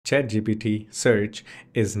ChatGPT Search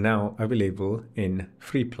is now available in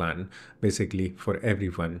free plan, basically for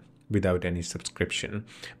everyone without any subscription.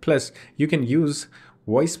 Plus, you can use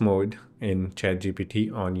voice mode in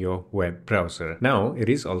ChatGPT on your web browser. Now, it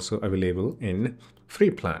is also available in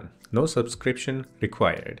free plan. No subscription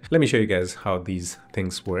required. Let me show you guys how these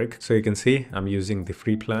things work. So you can see I'm using the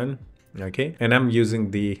free plan, okay? And I'm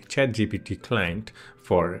using the ChatGPT client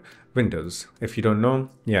for Windows. If you don't know,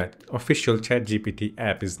 yeah, official ChatGPT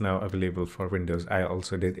app is now available for Windows. I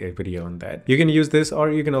also did a video on that. You can use this, or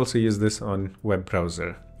you can also use this on web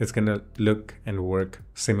browser. It's gonna look and work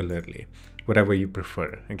similarly, whatever you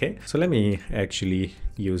prefer. Okay, so let me actually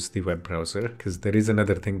use the web browser, because there is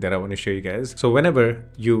another thing that I want to show you guys. So whenever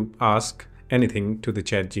you ask anything to the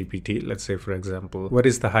ChatGPT, let's say for example, what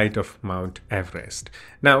is the height of Mount Everest?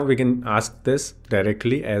 Now we can ask this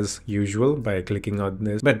directly as usual by clicking on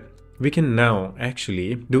this, but we can now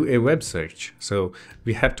actually do a web search. So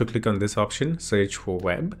we have to click on this option, search for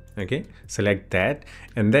web. Okay, select that,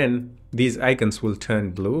 and then these icons will turn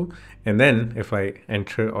blue. And then if I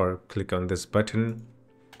enter or click on this button,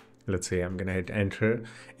 let's say I'm gonna hit enter,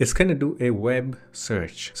 it's gonna do a web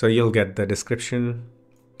search. So you'll get the description,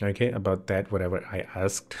 okay, about that, whatever I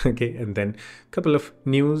asked, okay, and then a couple of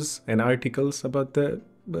news and articles about the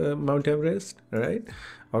Mount Everest, all right,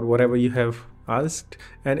 or whatever you have asked.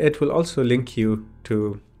 And it will also link you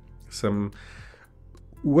to some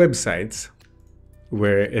websites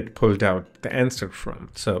where it pulled out the answer from.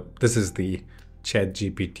 So this is the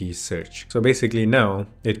ChatGPT search. So basically now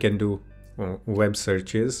it can do web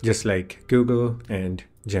searches just like Google and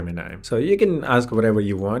Gemini. So you can ask whatever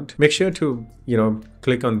you want. Make sure to,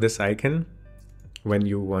 click on this icon when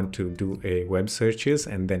you want to do a web searches,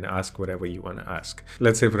 and then ask whatever you want to ask.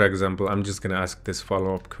 Let's say, for example, I'm just going to ask this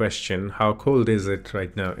follow-up question: how cold is it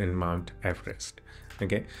right now in Mount Everest?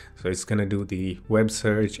 Okay, so it's going to do the web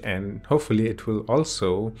search, and hopefully it will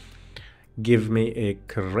also give me a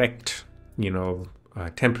correct,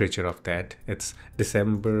 temperature of that. It's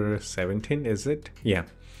December 17, is it? Yeah.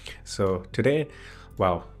 So today,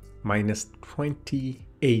 wow, minus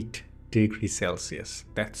 28 degrees Celsius.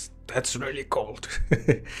 That's really cold.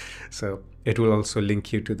 So it will also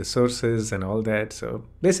link you to the sources and all that. So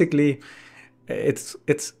basically it's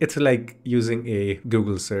like using a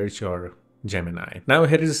Google search or Gemini. Now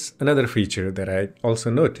here is another feature that I also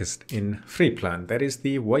noticed in free plan. That is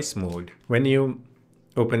the voice mode. When you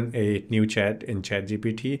open a new chat in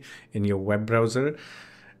ChatGPT in your web browser,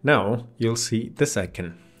 now you'll see this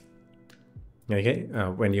icon. Okay,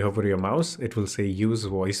 when you hover your mouse, it will say use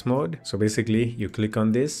voice mode. So basically you click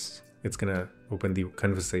on this, it's gonna open the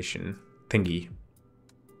conversation thingy.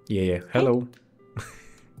 Yeah, hello.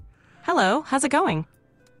 Hello, how's it going?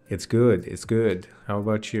 It's good, it's good. How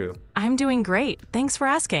about you? I'm doing great. Thanks for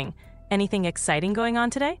asking. Anything exciting going on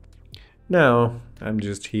today? No, I'm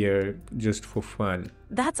just here just for fun.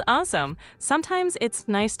 That's awesome. Sometimes it's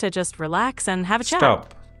nice to just relax and have a chat.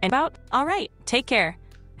 Stop. And all right, take care.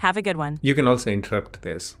 Have a good one. You can also interrupt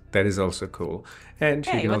this. That is also cool. And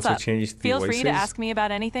you can also change the Feel voices. free to ask me about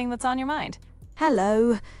anything that's on your mind.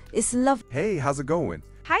 Hello, it's love. Hey, how's it going?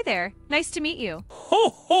 Hi there. Nice to meet you. Ho,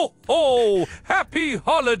 ho, ho! Happy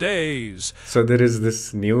holidays! So there is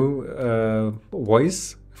this new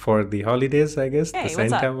voice for the holidays, I guess. Hey, the what's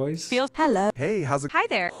Santa up? voice. Hello. Hey, how's it? Hi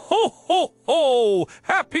there. Ho, ho, ho!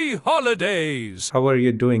 Happy holidays! How are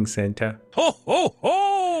you doing, Santa? Ho, ho,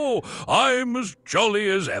 ho! I'm as jolly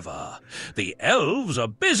as ever. The elves are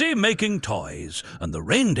busy making toys, and the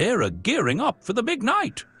reindeer are gearing up for the big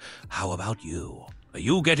night. How about you? Are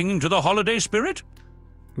you getting into the holiday spirit?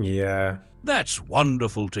 Yeah. That's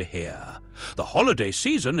wonderful to hear. The holiday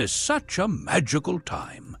season is such a magical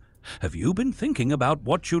time. Have you been thinking about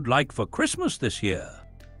what you'd like for Christmas this year?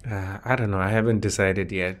 I don't know. I haven't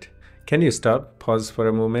decided yet. Can you stop? Pause for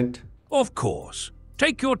a moment. Of course.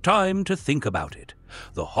 Take your time to think about it.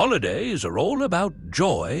 The holidays are all about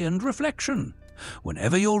joy and reflection.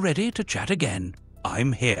 Whenever you're ready to chat again,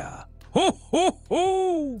 I'm here. Ho, ho,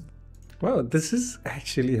 ho! Wow, this is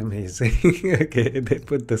actually amazing. Okay, they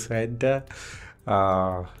put the Santa.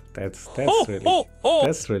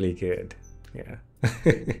 That's really good. Yeah.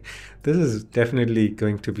 This is definitely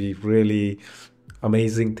going to be really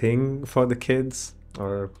amazing thing for the kids,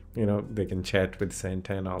 or they can chat with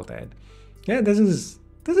Santa and all that. Yeah, this is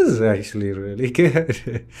actually really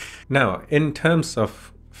good. Now, in terms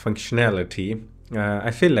of functionality,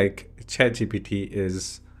 I feel like ChatGPT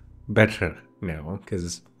is better now,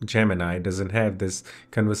 because Gemini doesn't have this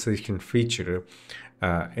conversation feature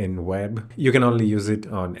in web. You can only use it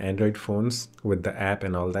on Android phones with the app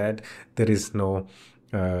and all that. There is no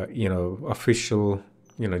official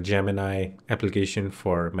Gemini application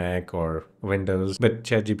for Mac or Windows, but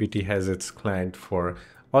ChatGPT has its client for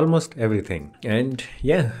almost everything. And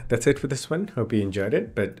yeah, that's it for this one. Hope you enjoyed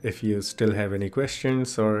it. But if you still have any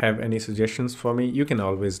questions or have any suggestions for me, you can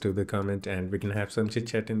always do the comment and we can have some chit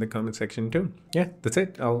chat in the comment section too. Yeah, that's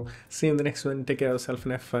it. I'll see you in the next one. Take care of yourself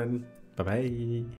and have fun. Bye bye.